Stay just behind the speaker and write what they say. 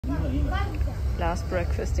Last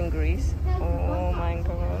breakfast in Greece. Oh my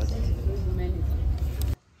god.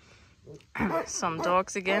 Some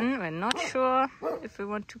dogs again. We're not sure if we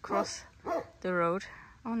want to cross the road.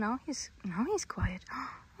 Oh, now he's quiet.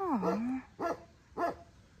 Oh.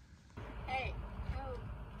 Hey, go.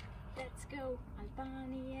 Let's go.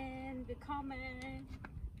 Albanian, willkommen.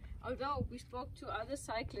 Although we spoke to other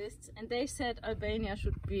cyclists and they said Albania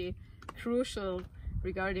should be crucial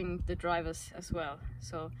regarding the drivers as well.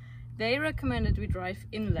 So they recommended we drive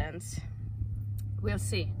inlands. We'll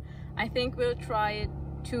see. I think we'll try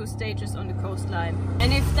 2 stages on the coastline.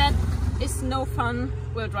 And if that is no fun,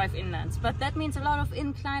 we'll drive inlands. But that means a lot of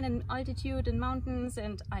incline and altitude and mountains,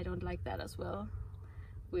 and I don't like that as well.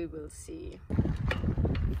 We will see.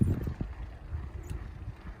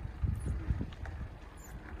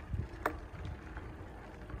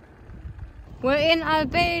 We're in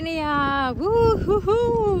Albania!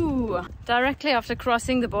 Woo-hoo-hoo! Directly after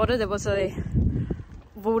crossing the border there was a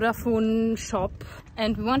Vodafone shop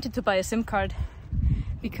and we wanted to buy a SIM card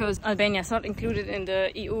because Albania is not included in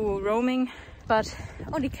the EU roaming, but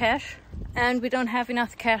only cash. And we don't have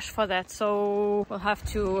enough cash for that, so we'll have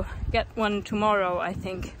to get one tomorrow, I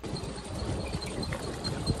think.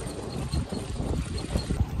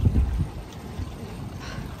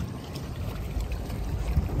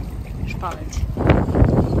 Spannend.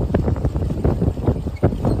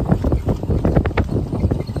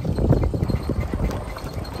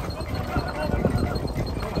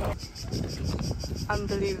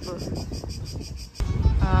 Unbelievable.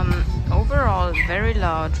 Overall, very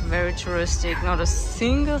loud, very touristic. Not a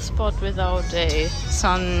single spot without a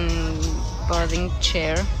sun-bathing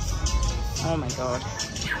chair. Oh my god.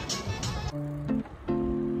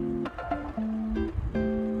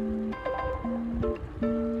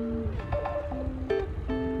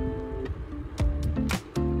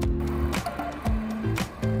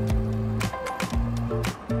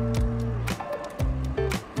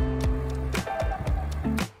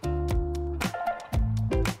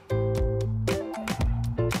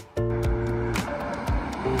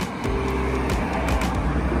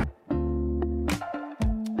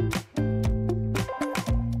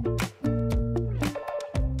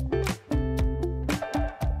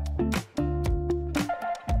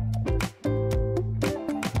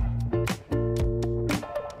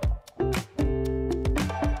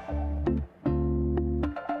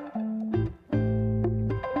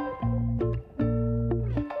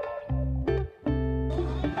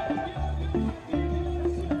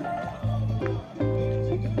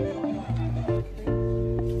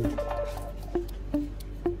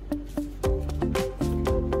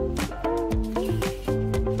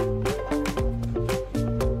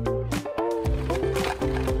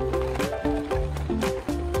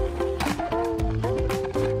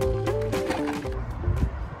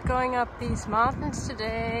 Going up these mountains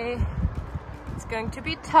today. It's going to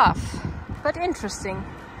be tough, but interesting.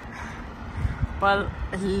 Well,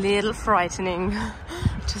 a little frightening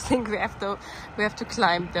to think we have to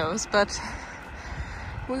climb those, but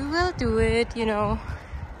we will do it, you know.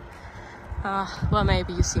 Well,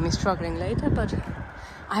 maybe you see me struggling later, but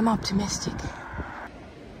I'm optimistic.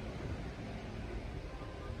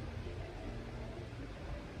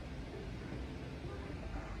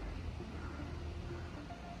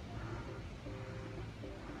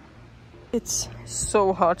 It's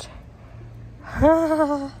so hot.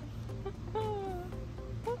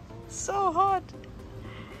 So hot.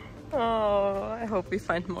 Oh, I hope we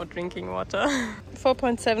find more drinking water.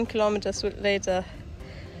 4.7 kilometers later.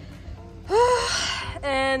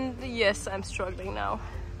 And yes, I'm struggling now.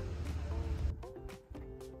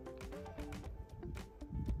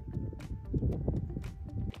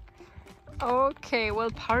 Okay, well,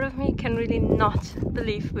 part of me can really not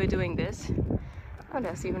believe we're doing this. Oh,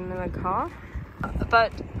 there's even another car.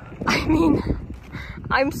 But, I mean,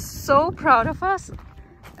 I'm so proud of us.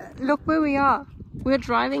 Look where we are. We're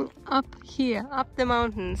driving up here, up the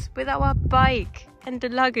mountains, with our bike and the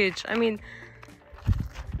luggage. I mean,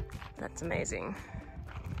 that's amazing.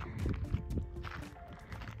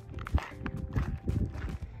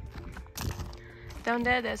 Down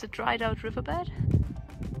there, there's a dried out riverbed.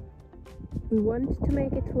 We want to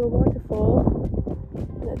make it to a waterfall.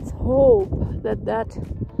 Let's hope that that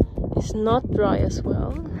is not dry as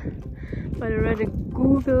well. But I read a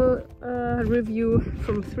Google review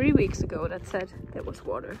from 3 weeks ago that said there was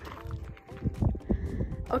water.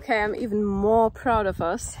 Okay, I'm even more proud of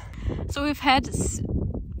us. So we've had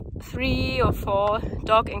 3 or 4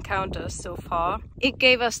 dog encounters so far. It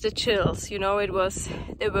gave us the chills, you know.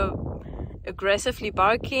 They were aggressively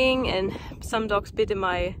barking and some dogs bit in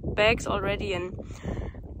my bags already, and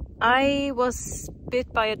I was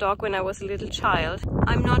bit by a dog when I was a little child.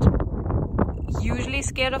 I'm not usually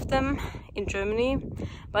scared of them in Germany,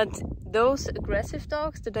 but those aggressive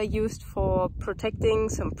dogs that are used for protecting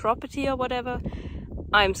some property or whatever,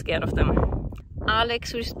 I'm scared of them.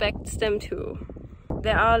 Alex respects them too.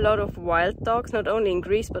 There are a lot of wild dogs, not only in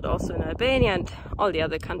Greece but also in Albania and all the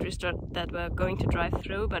other countries that we're going to drive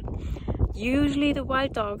through, but usually the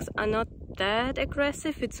wild dogs are not that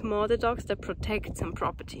aggressive. It's more the dogs that protect some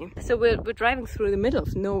property. So we're driving through the middle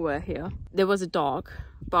of nowhere here. There was a dog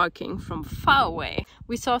barking from far away.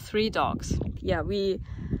 We saw 3 dogs. Yeah, we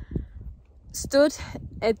stood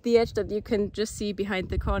at the edge that you can just see behind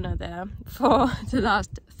the corner there for the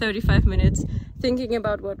last 35 minutes thinking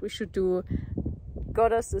about what we should do.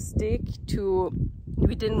 Got us a stick to...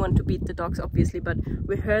 We didn't want to beat the dogs obviously, but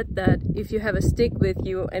we heard that if you have a stick with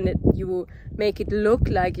you and you make it look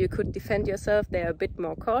like you could defend yourself, they're a bit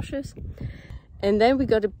more cautious. And then we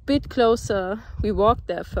got a bit closer. We walked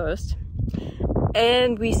there first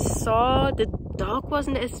and we saw the dog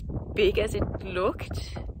wasn't as big as it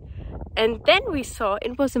looked. And then we saw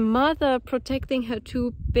it was a mother protecting her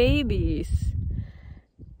 2 babies.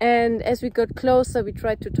 And as we got closer, we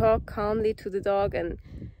tried to talk calmly to the dog and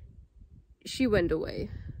she went away,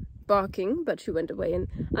 barking, but she went away. And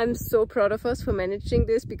I'm so proud of us for managing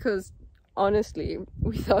this, because honestly,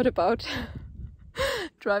 we thought about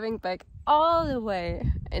driving back all the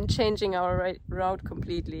way and changing our route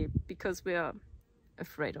completely because we are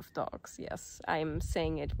afraid of dogs. Yes, I'm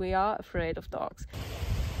saying it. We are afraid of dogs.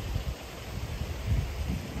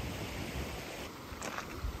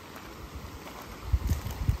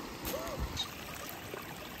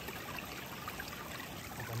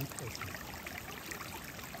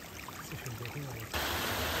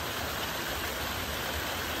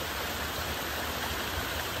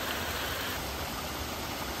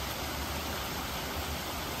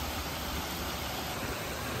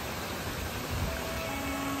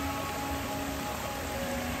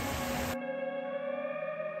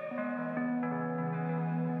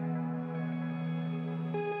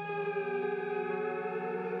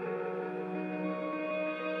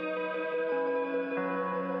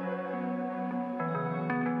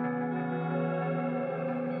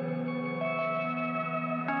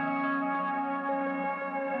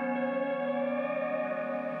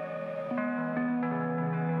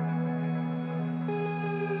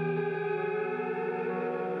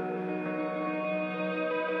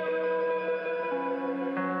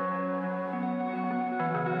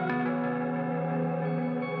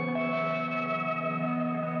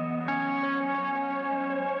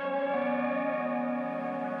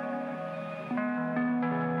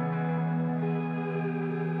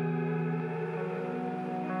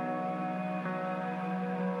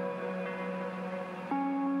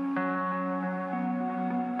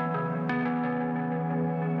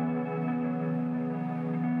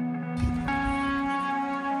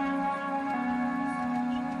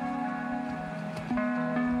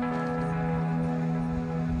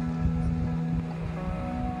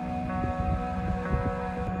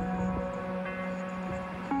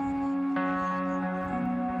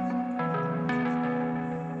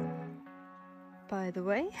 By the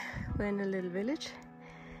way, we're in a little village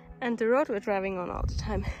and the road we're driving on all the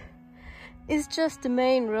time is just the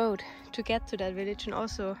main road to get to that village, and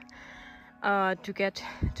also to get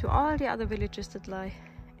to all the other villages that lie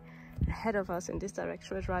ahead of us in this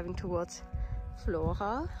direction. We're driving towards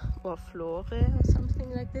Flora or Flore or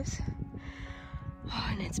something like this. Oh,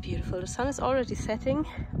 and it's beautiful. The sun is already setting,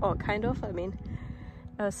 or kind of. I mean,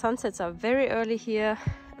 sunsets are very early here,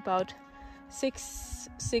 about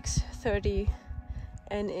 6:30,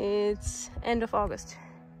 and it's end of August.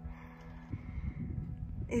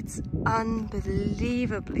 It's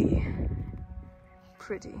unbelievably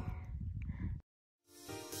pretty.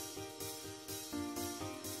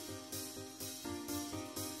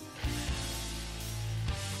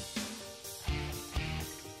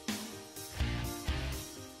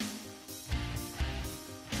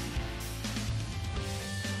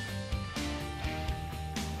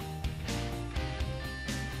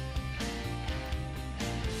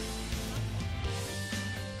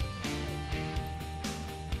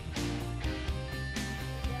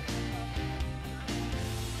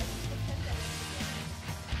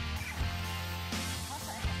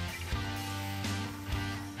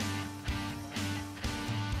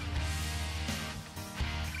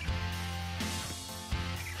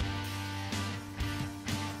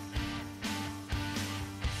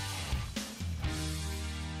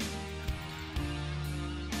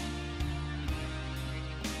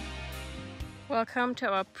 Welcome to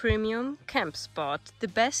our premium camp spot. The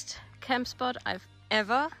best camp spot I've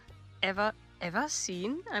ever ever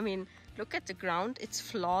seen. I mean, look at the ground, it's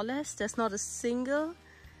flawless. There's not a single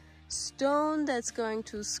stone that's going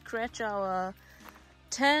to scratch our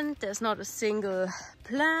tent. There's not a single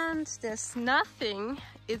plant. There's nothing.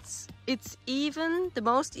 It's even, the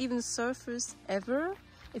most even surface ever.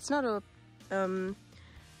 It's not a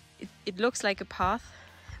it looks like a path,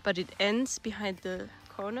 but it ends behind the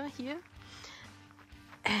corner here.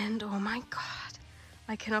 And oh my god,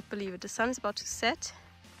 I cannot believe it. The sun is about to set.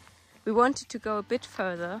 We wanted to go a bit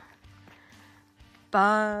further,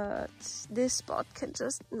 but this spot can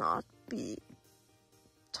just not be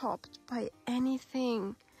topped by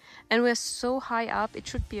anything. And we're so high up, it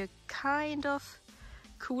should be a kind of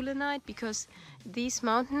cooler night, because these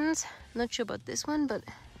mountains, not sure about this one, but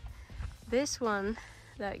this one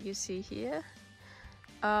that you see here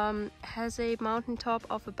has a mountaintop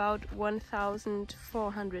of about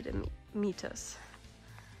 1,400 meters.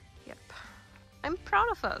 Yep, I'm proud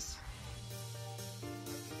of us.